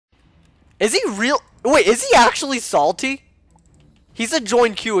Is he real? Wait, is he actually salty? He said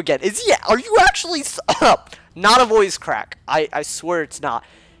join queue again. Is he? Are you actually? Not a voice crack. I swear it's not.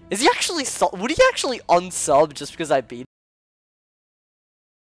 Is he actually? Would he actually unsub just because I beat him?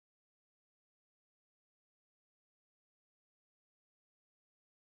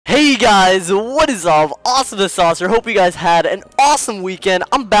 Hey guys, what is up? AwesomeTheSauce. Hope you guys had an awesome weekend.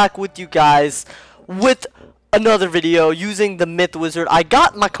 I'm back with you guys with another video using the Myth Wizard. I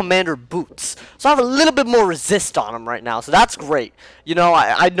got my commander boots, so I have a little bit more resist on him right now, so that's great. You know,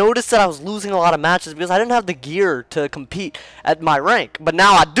 I noticed that I was losing a lot of matches because I didn't have the gear to compete at my rank, but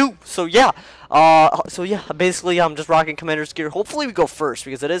now I do. So yeah, basically I'm just rocking commander's gear. Hopefully we go first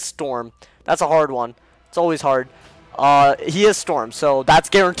because it is Storm. That's a hard one. It's always hard. He is Storm, so that's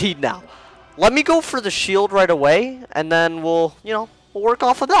guaranteed now. Let me go for the shield right away, and then we'll work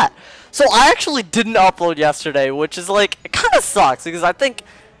off of that. So I actually didn't upload yesterday, which is like, it kind of sucks because I think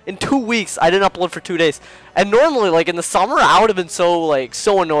in 2 weeks I didn't upload for 2 days. And normally, like in the summer, I would have been so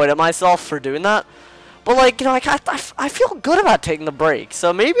annoyed at myself for doing that. But like, I feel good about taking the break.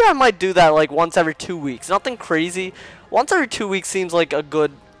 So maybe I might do that like once every 2 weeks. Nothing crazy. Once every 2 weeks seems like a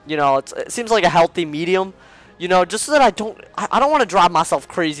good, it seems like a healthy medium. Just so that I don't want to drive myself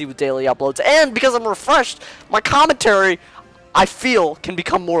crazy with daily uploads. And because I'm refreshed, my commentary, I feel, can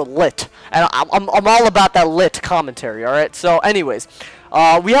become more lit. And I'm all about that lit commentary, alright? So, anyways,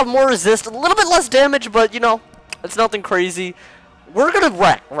 we have more resist, a little bit less damage, but, it's nothing crazy. We're gonna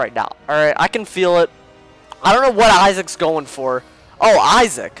wreck right now, alright? I can feel it. I don't know what Isaac's going for. Oh,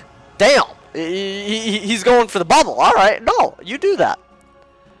 Isaac. Damn. He's going for the bubble. Alright, no, you do that.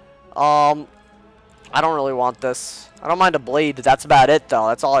 I don't really want this. I don't mind a blade. That's about it, though.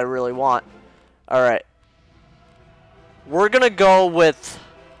 That's all I really want. Alright. We're going to go with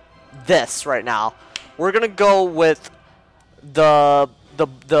this right now. We're going to go with the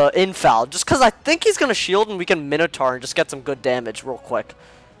infoul. Just because I think he's going to shield and we can Minotaur and just get some good damage real quick.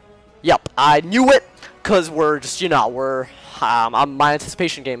 Yep. I knew it. Because we're just, my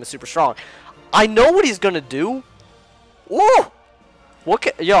anticipation game is super strong. I know what he's going to do. Whoa!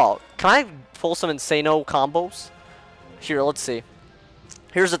 Can I pull some insano combos? Here, let's see.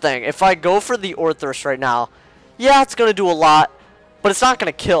 Here's the thing. If I go for the Orthros right now, yeah, it's gonna do a lot, but it's not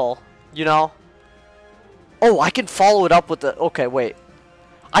gonna kill, Oh, I can follow it up with the... Okay, wait.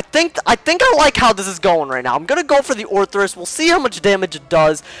 I think I like how this is going right now. I'm gonna go for the Orthros. We'll see how much damage it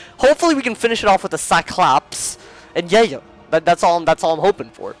does. Hopefully we can finish it off with a Cyclops. And yeah, that's all I'm hoping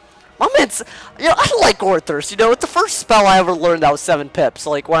for. My man's, I like Orthros, it's the first spell I ever learned that was 7 pips,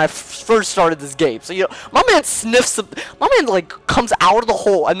 like, when I first started this game. So, my man sniffs, my man, comes out of the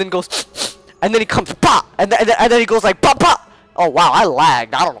hole, and then goes, and then he comes, pop, and then he goes, pop, pop. Oh, wow, I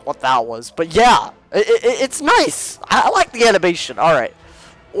lagged. I don't know what that was, but yeah, it's nice. I like the animation. Alright.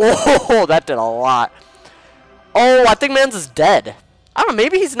 Oh, that did a lot. Oh, I think man's is dead. I don't know,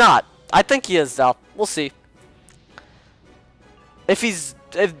 maybe he's not. I think he is, though. We'll see. If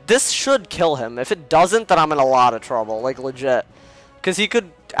this should kill him. If it doesn't, then I'm in a lot of trouble, like legit. Because he could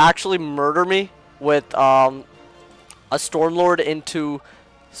actually murder me with a Stormlord into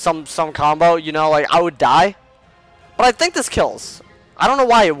some combo, I would die. But I think this kills. I don't know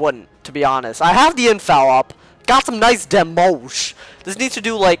why it wouldn't, to be honest. I have the infoul up. Got some nice demosh. This needs to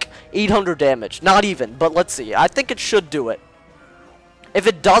do like 800 damage. Not even, but let's see. I think it should do it. If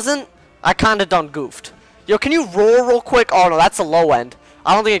it doesn't, I kinda done goofed. Yo, can you roll real quick? Oh no, that's a low end.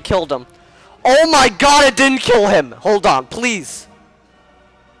 I don't think it killed him. Oh my god, it didn't kill him. Hold on, please.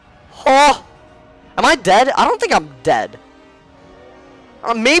 Oh. Am I dead? I don't think I'm dead.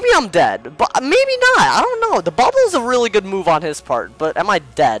 Maybe I'm dead, but maybe not. I don't know. The bubble is a really good move on his part, but am I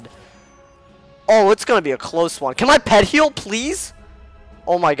dead? Oh, it's going to be a close one. Can my pet heal, please?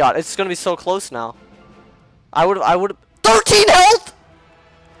 Oh my god, it's going to be so close now. I would 13 health?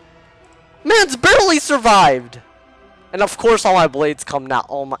 Man's barely survived. And of course all my blades come now.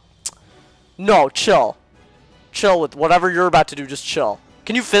 Oh my... No, chill. Chill with whatever you're about to do, just chill.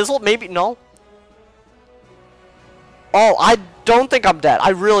 Can you fizzle? Maybe? No? Oh, I don't think I'm dead. I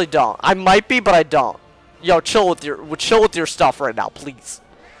really don't. I might be, but I don't. Yo, chill with your stuff right now, please.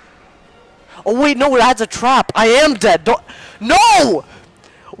 Oh wait, no, it adds a trap. I am dead. Don't... No!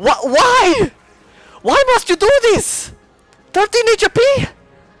 Why? Why must you do this? 13 HP?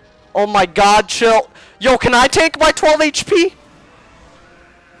 Oh my god, chill. Yo, can I take my 12 HP?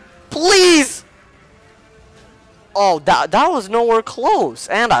 Please! Oh, that was nowhere close.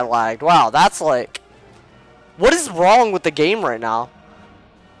 And I lagged. Wow, that's like... What is wrong with the game right now?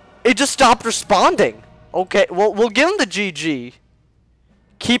 It just stopped responding. Okay, well, we'll give him the GG.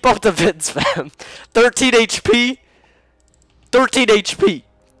 Keep up the vids, fam. 13 HP. 13 HP.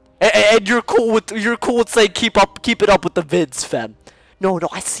 And you're cool with saying keep it up with the vids, fam. No,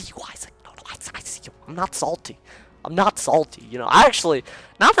 I see you, Isaac. No, I see you. I'm not salty. I'm not salty. You know, actually,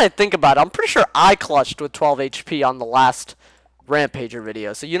 now that I think about it, I'm pretty sure I clutched with 12 HP on the last Rampager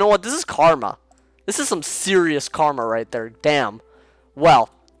video. So you know what? This is karma. This is some serious karma right there. Damn. Well.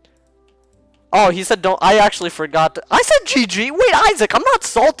 Oh, he said don't. I actually forgot. I said GG. Wait, Isaac, I'm not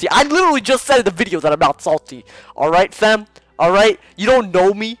salty. I literally just said in the video that I'm not salty. Alright, fam? Alright? You don't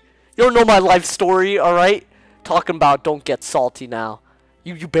know me. You don't know my life story, alright? Talking about don't get salty now.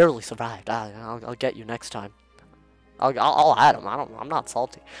 You barely survived. I'll get you next time. I'll add him. I'm not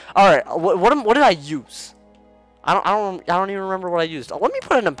salty. Alright, what did I use? I don't even remember what I used. Let me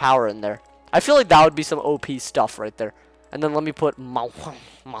put an Empower in there. I feel like that would be some OP stuff right there. And then let me put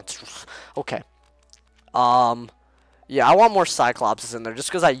monsters. Okay. Yeah, I want more Cyclopses in there just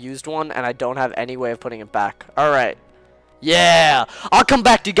because I used one and I don't have any way of putting it back. Alright. Yeah! I'll come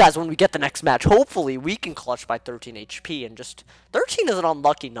back to you guys when we get the next match. Hopefully, we can clutch by 13 HP and just... 13 is an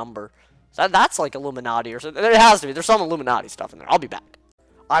unlucky number. So that's like Illuminati or something. It has to be. There's some Illuminati stuff in there. I'll be back.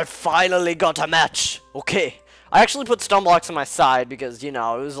 I finally got a match. Okay. I actually put stun blocks on my side because, you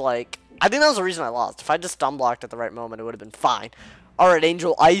know, it was like... I think that was the reason I lost. If I just stun blocked at the right moment, it would have been fine. Alright,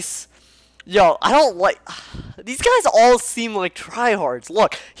 Angel Ice. Yo, I don't like... These guys all seem like tryhards.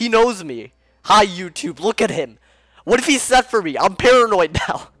 Look, he knows me. Hi, YouTube. Look at him. What if he's set for me? I'm paranoid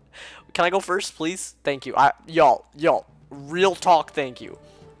now. Can I go first, please? Thank you. Yo. Real talk, thank you.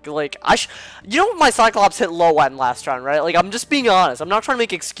 Like, you know my Cyclops hit low end last round, right? Like, I'm just being honest. I'm not trying to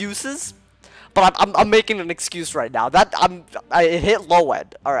make excuses. But I'm making an excuse right now. It hit low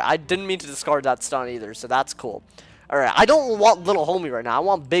end. Alright, I didn't mean to discard that stun either, so that's cool. Alright, I don't want little homie right now. I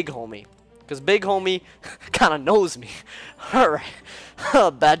want big homie. Because big homie kind of knows me. Alright.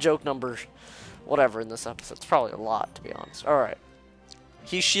 Bad joke number whatever in this episode. It's probably a lot, to be honest. Alright.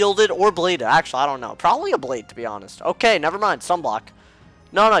 He shielded or bladed. Actually, I don't know. Probably a blade, to be honest. Okay, never mind. Sunblock.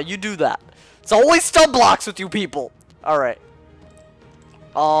 No, you do that. It's always stun blocks with you people. Alright.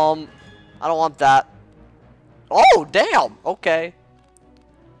 I don't want that. Oh, damn. Okay.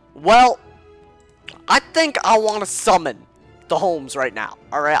 Well, I think I want to summon the Holmes right now.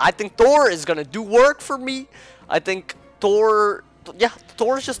 Alright, I think Thor is going to do work for me. I think Thor... Yeah,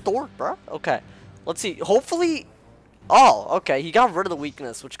 Thor is just Thor, bro. Okay. Let's see. Hopefully... Oh, okay. He got rid of the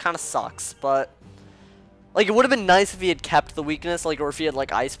weakness, which kind of sucks. But... Like, it would have been nice if he had kept the weakness, like, or if he had,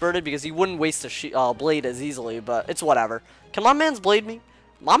 like, Ice Birded, because he wouldn't waste a blade as easily, but it's whatever. Can my man's blade me?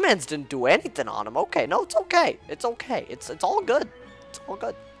 My man's didn't do anything on him. Okay, no, it's okay. It's okay. It's all good. It's all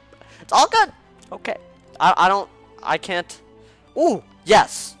good. It's all good. Okay. I can't. Ooh,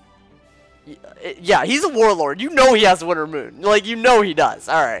 yes. Yeah, he's a warlord. You know he has Winter Moon. Like, you know he does.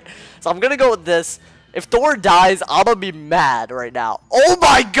 Alright. So I'm gonna go with this. If Thor dies, I'm gonna be mad right now. Oh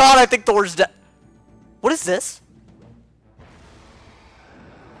my god, I think Thor's dead. What is this?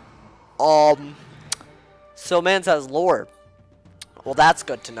 So Mans has lore. Well, that's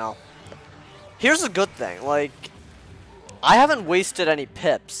good to know. Here's a good thing. Like, I haven't wasted any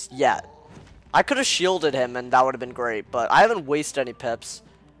pips yet. I could have shielded him and that would have been great, but I haven't wasted any pips.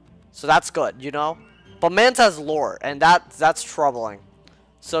 So that's good, you know? But Mans has lore, and that's troubling.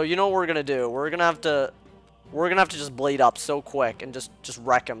 So you know what we're gonna do? We're gonna have to just blade up so quick and just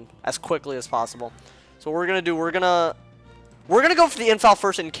wreck him as quickly as possible. So what we're gonna do, we're gonna go for the infal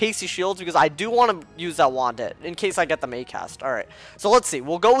first in case he shields, because I do want to use that wand hit in case I get the Maycast. Alright, so let's see.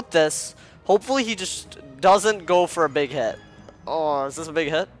 We'll go with this. Hopefully he just doesn't go for a big hit. Oh, is this a big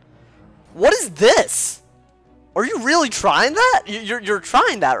hit? What is this? Are you really trying that? You're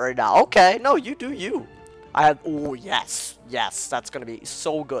trying that right now. Okay, no, you do you. Oh, yes. Yes, that's going to be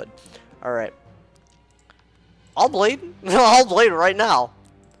so good. Alright. I'll blade. I'll blade right now.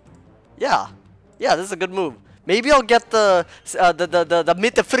 Yeah. Yeah, this is a good move. Maybe I'll get the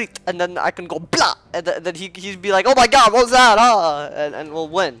Mitefrit, and then I can go blah, and then he'd be like, oh my god, what was that? And we'll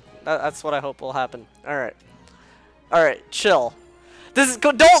win. That's what I hope will happen. Alright. Alright, chill.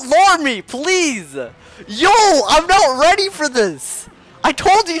 Don't lure me, please! Yo, I'm not ready for this! I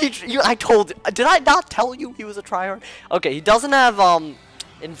told you, did I not tell you he was a tryhard? Okay, he doesn't have,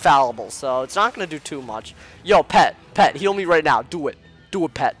 infallible, so it's not gonna do too much. Yo, pet, heal me right now. Do it,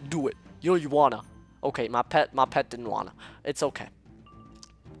 pet, do it. You know you wanna. Okay, my pet didn't wanna. It's okay.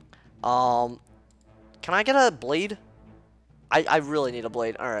 Can I get a blade? I really need a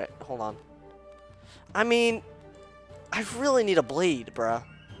blade. Alright, hold on. I mean, I really need a blade, bruh.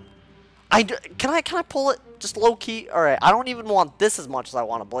 Can I pull it just low key? Alright, I don't even want this as much as I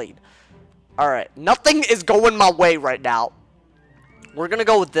want a blade. Alright, nothing is going my way right now. We're gonna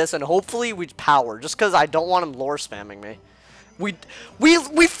go with this and hopefully we power, just because I don't want him lore spamming me. We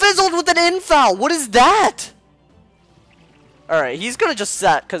fizz infal. What is that? Alright, he's gonna just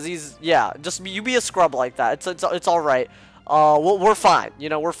set, because he's, yeah, just, you be a scrub like that. It's alright. We're fine. You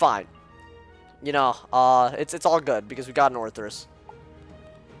know, we're fine. You know, it's all good, because we got an Orthros.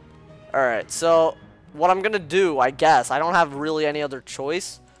 Alright, so, what I'm gonna do, I guess, I don't have really any other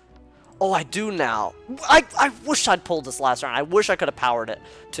choice. Oh, I do now. I wish I'd pulled this last round. I wish I could have powered it,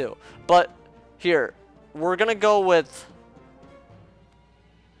 too. But, here, we're gonna go with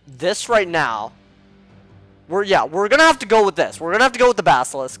this right now. We're gonna have to go with this. We're gonna have to go with the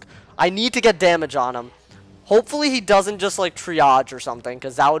Basilisk. I need to get damage on him. Hopefully he doesn't just like triage or something,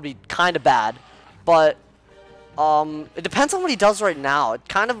 because that would be kind of bad. But it depends on what he does right now. It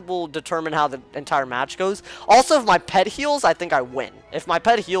kind of will determine how the entire match goes. Also, if my pet heals, I think I win. If my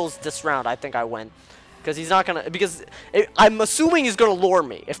pet heals this round, I think I win, because he's not gonna. Because I'm assuming he's gonna lure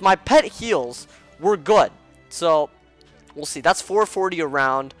me. If my pet heals, we're good. So we'll see. That's 440 a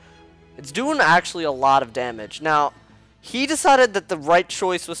round. It's doing actually a lot of damage. Now, he decided that the right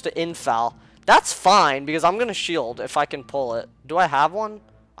choice was to infal. That's fine, because I'm going to shield if I can pull it. Do I have one?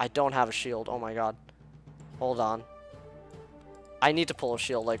 I don't have a shield. Oh my god. Hold on. I need to pull a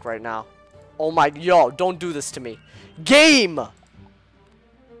shield, like, right now. Oh my... Yo, don't do this to me. Game!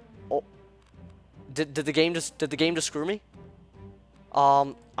 Oh. Did the game just screw me?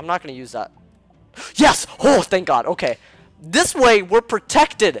 I'm not going to use that. Yes! Oh, thank god. Okay. This way, we're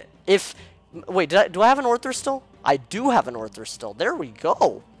protected. If... Wait, do I have an Orthros still? I do have an Orthros still. There we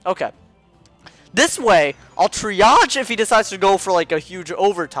go. Okay. This way, I'll triage if he decides to go for, like, a huge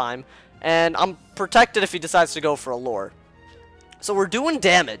overtime. And I'm protected if he decides to go for a lure. So we're doing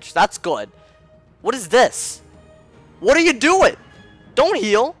damage. That's good. What is this? What are you doing? Don't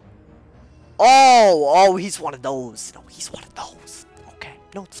heal. Oh, he's one of those. No, he's one of those. Okay.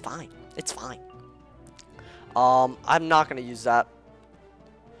 No, it's fine. It's fine. I'm not going to use that.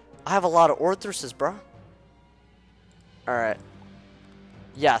 I have a lot of Orthroses, bro. Alright.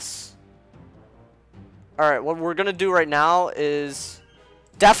 Yes. Alright, what we're going to do right now is...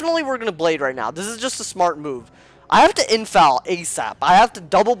 Definitely we're going to Blade right now. This is just a smart move. I have to infal ASAP. I have to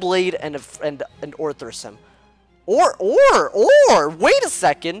double Blade and Orthros him. Or, wait a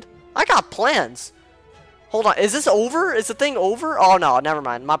second. I got plans. Hold on, is this over? Is the thing over? Oh no, never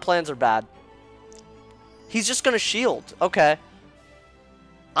mind. My plans are bad. He's just going to shield. Okay.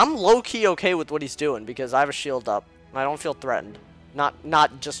 I'm low-key okay with what he's doing because I have a shield up. I don't feel threatened.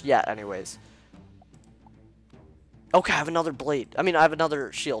 Not just yet, anyways. Okay, I have another blade. I mean, I have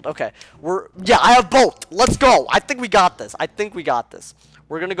another shield. Okay. Yeah, I have both. Let's go. I think we got this.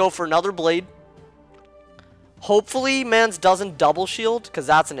 We're going to go for another blade. Hopefully, Mans doesn't double shield, because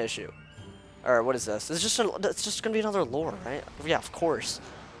that's an issue. Alright, what is this? It's just going to be another lure, right? Yeah, of course.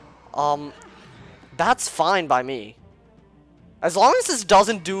 That's fine by me. As long as this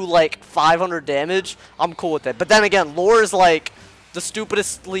doesn't do, like, 500 damage, I'm cool with it. But then again, lure is, like, the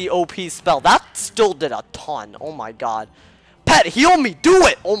stupidestly OP spell. That still did a ton. Oh, my God. Pet, heal me. Do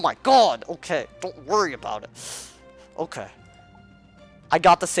it. Oh, my God. Okay. Don't worry about it. Okay. I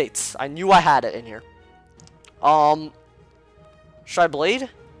got the Sates. I knew I had it in here. Should I blade?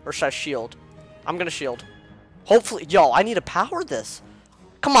 Or should I shield? I'm gonna shield. Hopefully. Yo, I need to power this.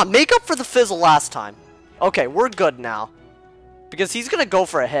 Come on, make up for the fizzle last time. Okay, we're good now. Because he's gonna go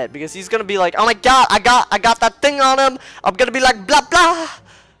for a hit. Because he's gonna be like, oh my God, I got that thing on him. I'm gonna be like, blah, blah.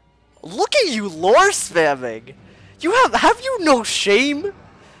 Look at you lore spamming. You have you no shame?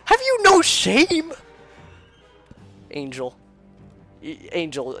 Have you no shame? Angel.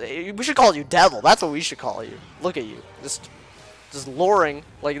 Angel. We should call you Devil. That's what we should call you. Look at you. Just luring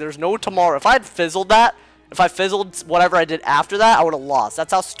like there's no tomorrow. If I had fizzled that, if I fizzled whatever I did after that, I would have lost.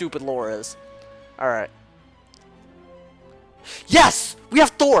 That's how stupid lore is. Alright. Yes! We have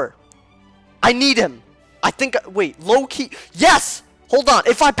Thor! I need him. I think... Wait, low-key... Yes! Hold on.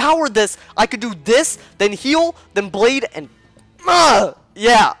 If I powered this, I could do this, then heal, then blade, and...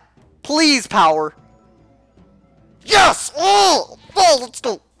 Yeah. Please, power. Yes! Oh! Oh, let's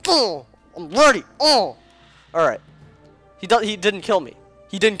go! Oh! I'm ready! Oh! Alright. He didn't kill me.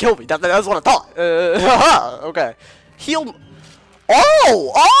 He didn't kill me. That's what I thought. Okay. Heal...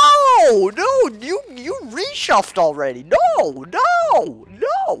 Oh! Oh! No! You reshuffled already. No! No!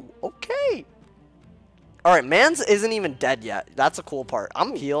 No! Okay. Alright, Mans isn't even dead yet. That's a cool part.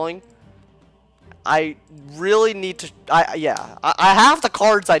 I'm healing. I really need to... I have the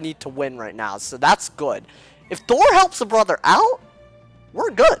cards I need to win right now, so that's good. If Thor helps a brother out,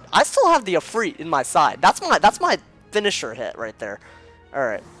 we're good. I still have the Afreet in my side. That's my finisher hit right there.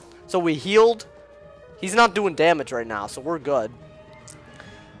 Alright. So we healed. He's not doing damage right now, so we're good.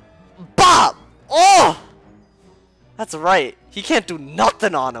 Bop! Oh! That's right. He can't do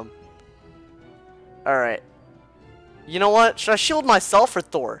nothing on him. Alright. You know what? Should I shield myself or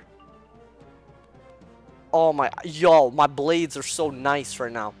Thor? Oh my... Yo, my blades are so nice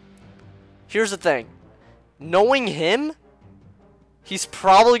right now. Here's the thing. Knowing him, he's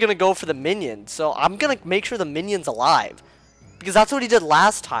probably going to go for the minion. So I'm going to make sure the minion's alive. Because that's what he did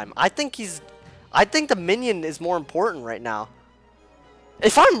last time. I think the minion is more important right now.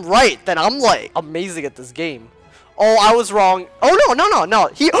 If I'm right, then I'm like amazing at this game. Oh, I was wrong. Oh no.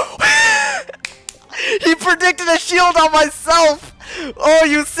 He he predicted a shield on myself. Oh,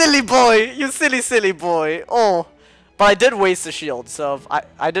 you silly boy. You silly boy. Oh. But I did waste a shield, so if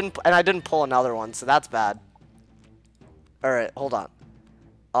I didn't pull another one, so that's bad. Alright, hold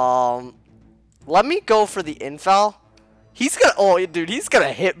on. Let me go for the infoul. He's gonna, oh dude, he's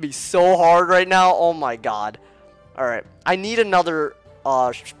gonna hit me so hard right now. Oh my god. Alright, I need another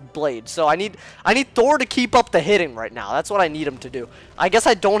blade. So I need Thor to keep up the hitting right now. That's what I need him to do. I guess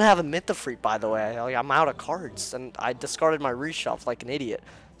I don't have a Mythofreet, by the way. I'm out of cards, and I discarded my reshelf like an idiot.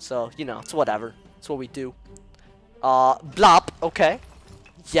 So, you know, it's whatever. It's what we do. Blop, okay.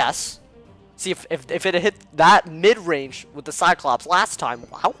 Yes. See, if it had hit that mid-range with the Cyclops last time,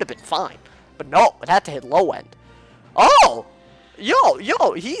 I would have been fine. But no, it had to hit low end. Oh!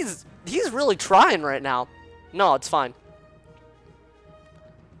 Yo, he's really trying right now. No, it's fine.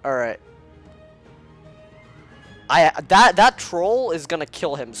 Alright. That troll is gonna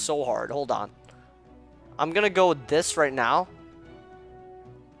kill him so hard. Hold on. I'm gonna go with this right now.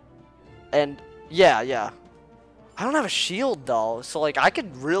 And, yeah. I don't have a shield, though, so, like, I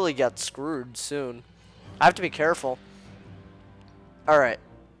could really get screwed soon. I have to be careful. Alright.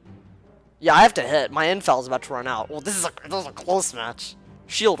 Yeah, I have to hit. My infal's about to run out. Well, this is a close match.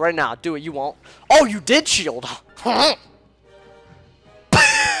 Shield right now. Do it. You won't. Oh, you did shield.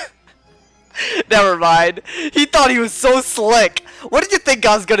 Never mind. He thought he was so slick. What did you think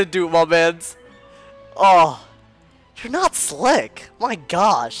I was gonna do, my mans? Oh. You're not slick. My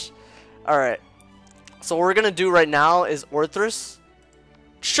gosh. Alright. So what we're gonna do right now is Orthrus.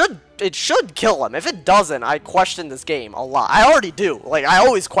 It should kill him. If it doesn't, I question this game a lot. I already do. Like, I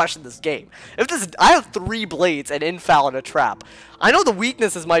always question this game. I have 3 blades and infoul and a trap. I know the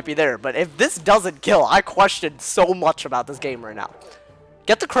weaknesses might be there, but if this doesn't kill, I question so much about this game right now.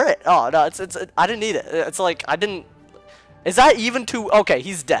 Get the crit. Oh no, I didn't need it. It's like I didn't. Is that even too? Okay,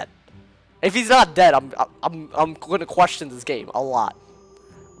 he's dead. If he's not dead, I'm gonna question this game a lot.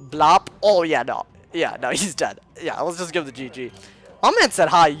 Blop. Oh yeah, no. Yeah, no, he's dead. Yeah, let's just give the GG. My man said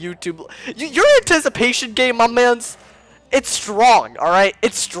hi, YouTube. Your anticipation game, my man's, it's strong, alright?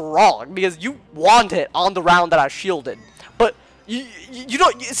 It's strong, because you want it on the round that I shielded. But, you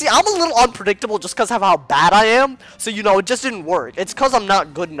don't, see, I'm a little unpredictable just because of how bad I am. So, you know, it just didn't work. It's because I'm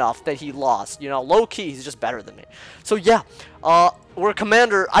not good enough that he lost. You know, low-key, he's just better than me. So, yeah, we're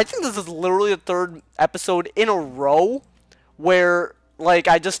Commander. I think this is literally the 3rd episode in a row where, like,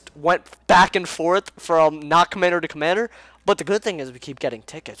 I just went back and forth from not Commander to Commander. But the good thing is we keep getting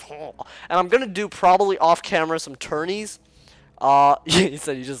tickets. And I'm going to do probably off camera some tourneys. He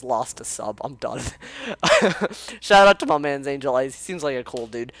said you just lost a sub. I'm done. Shout out to my man's Angel Eyes. He seems like a cool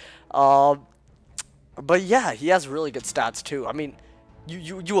dude. But yeah, he has really good stats too. I mean,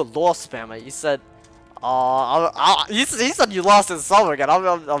 you a lost spammer. You said, he said you lost his sub again.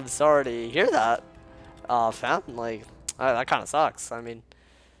 I'm sorry to hear that. Fam, like, that kind of sucks. I mean,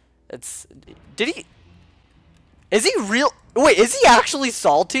 is he real? Wait, is he actually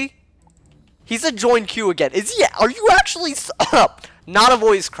salty? He said join queue again. Are you actually not a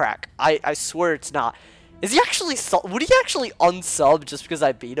voice crack? I swear it's not. Is he actually would he actually unsub just because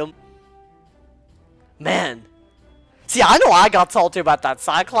I beat him? Man. See, I know I got salty about that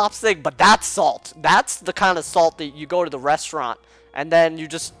Cyclops thing, but that's salt. That's the kind of salt that you go to the restaurant and then you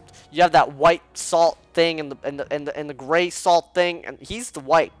have that white salt thing and the gray salt thing, and he's the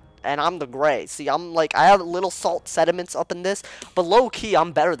white. And I'm the gray. See, I'm like, I have little salt sediments up in this, but low-key,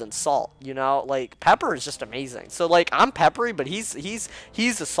 I'm better than salt, you know? Like, pepper is just amazing. So, like, I'm peppery, but he's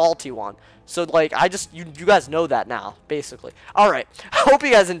the salty one. So, like, you guys know that now, basically. Alright, I hope you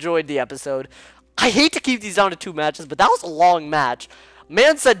guys enjoyed the episode. I hate to keep these down to 2 matches, but that was a long match.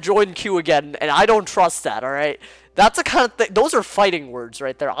 Man said join queue again, and I don't trust that, alright? That's the kind of thing. Those are fighting words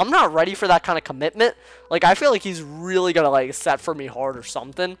right there. I'm not ready for that kind of commitment. Like, I feel like he's really gonna, like, set for me hard or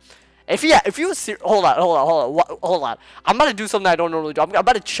something. If he was hold on. I'm about to do something I don't normally do. I'm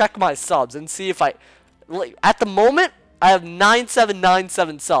about to check my subs and see if like, at the moment, I have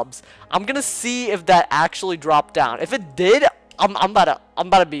 9797 subs. I'm gonna see if that actually dropped down. If it did, I'm about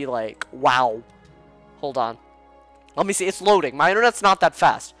to be like, wow. Hold on. Let me see. It's loading. My internet's not that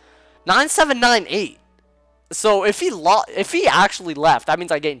fast. 9798. So if he actually left, that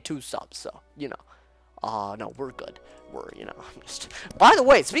means I gained 2 subs. So, you know. No, we're good. By the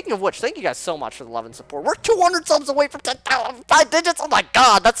way, speaking of which, thank you guys so much for the love and support. We're 200 subs away from 10,000, 5 digits. Oh my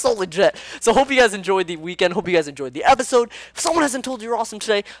god, that's so legit. So hope you guys enjoyed the weekend. Hope you guys enjoyed the episode. If someone hasn't told you you're awesome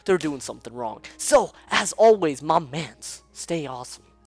today, they're doing something wrong. So, as always, my mans, stay awesome.